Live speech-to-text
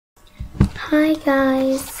Hi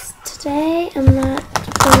guys, today I'm not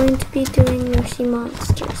going to be doing Yoshi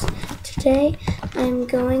Monsters. Today I'm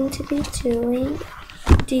going to be doing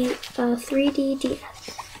 3D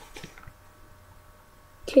DS.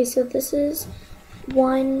 Okay, so this is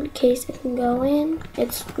one case it can go in.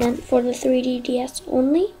 It's meant for the 3D DS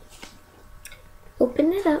only.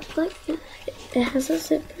 Open it up like this. It has a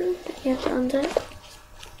zipper that you have to unzip.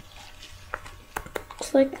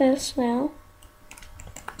 It's like this now.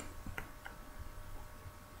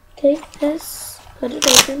 Take this, put it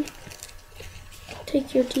open.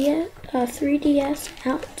 Take your 3DS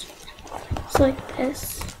out. It's like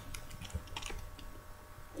this.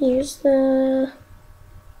 This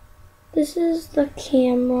is the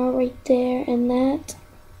camera right there, and that,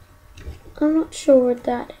 I'm not sure what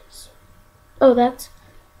that is. Oh, that's,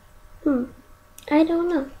 I don't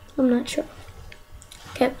know. I'm not sure.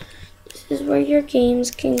 Okay, this is where your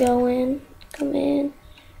games can go in, come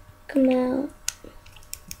out.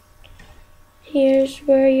 Here's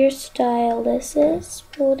where your stylus is.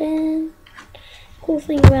 Pull it in. Cool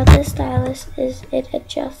thing about this stylus is it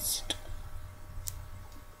adjusts.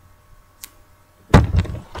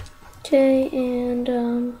 Okay, and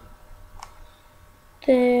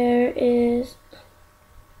there is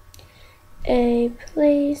a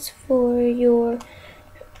place for your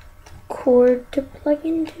cord to plug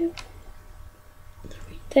into.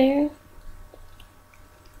 Right there.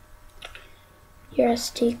 Your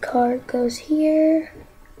SD card goes here.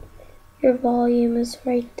 Your volume is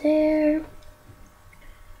right there.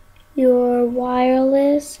 Your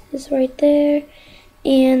wireless is right there.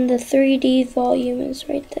 And the 3D volume is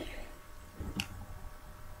right there.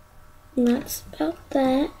 And that's about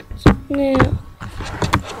that. Now,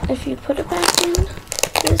 if you put it back in,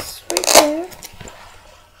 this right there,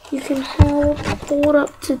 you can hold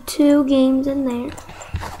up to 2 games in there.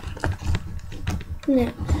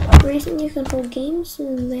 Now, the reason you can hold games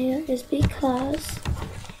in there is because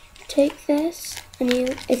take this, and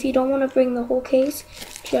if you don't want to bring the whole case,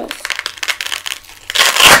 just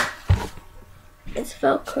it's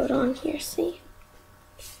velcroed on here, see?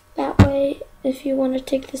 That way, if you want to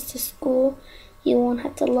take this to school, you won't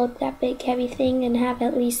have to lug that big heavy thing and have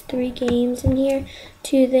at least 3 games in here,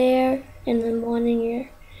 2 there, and then 1 in your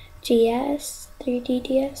 3D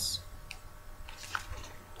DS.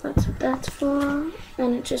 That's what that's for,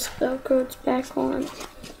 and it just velcroes back on.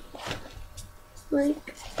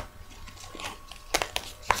 Like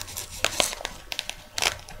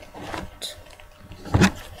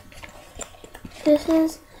this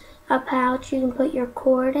is a pouch you can put your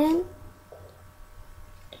cord in,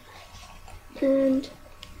 and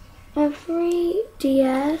every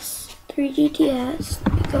 3D DS,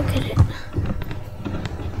 let me go get it.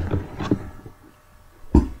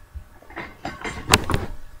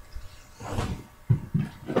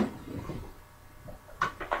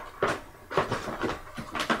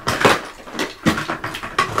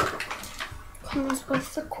 Comes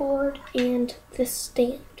with the cord and this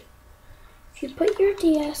stand. If you put your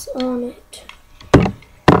DS on it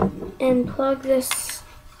and plug this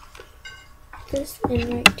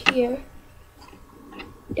in right here,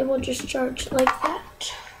 it will just charge like that.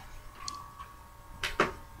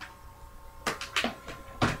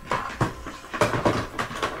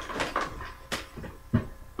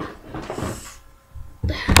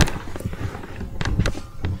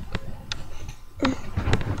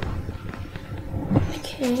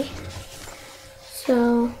 Okay,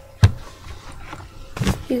 so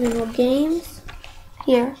you can go games.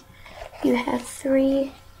 Here, you have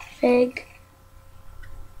 3 big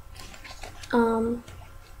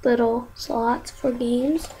little slots for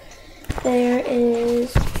games.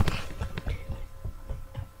 There's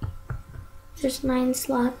 9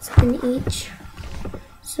 slots in each.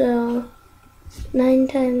 So 9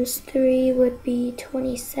 times 3 would be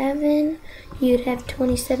 27. You'd have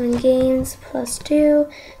 27 games plus 2,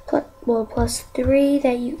 plus 3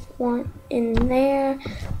 that you want in there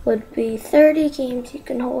would be 30 games you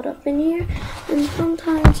can hold up in here. And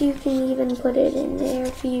sometimes you can even put it in there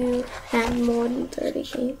if you have more than 30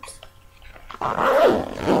 games.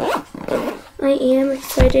 I am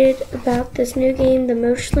excited about this new game, the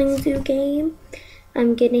Moshling Zoo game.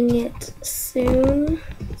 I'm getting it soon,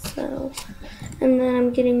 and then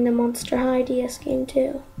I'm getting the Monster High DS game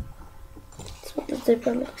too. That's what the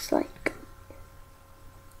zipper looks like.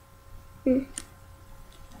 Okay.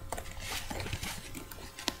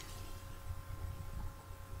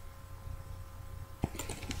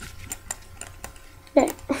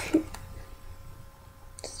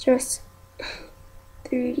 It's just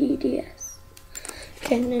 3D DS.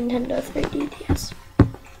 Okay, Nintendo 3D DS.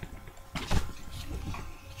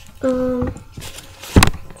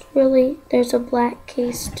 really, there's a black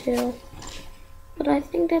case too. But I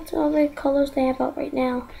think that's all the colors they have out right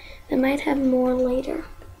now. They might have more later.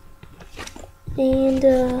 And,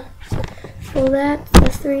 so that's the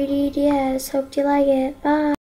 3D DS. Hope you like it. Bye.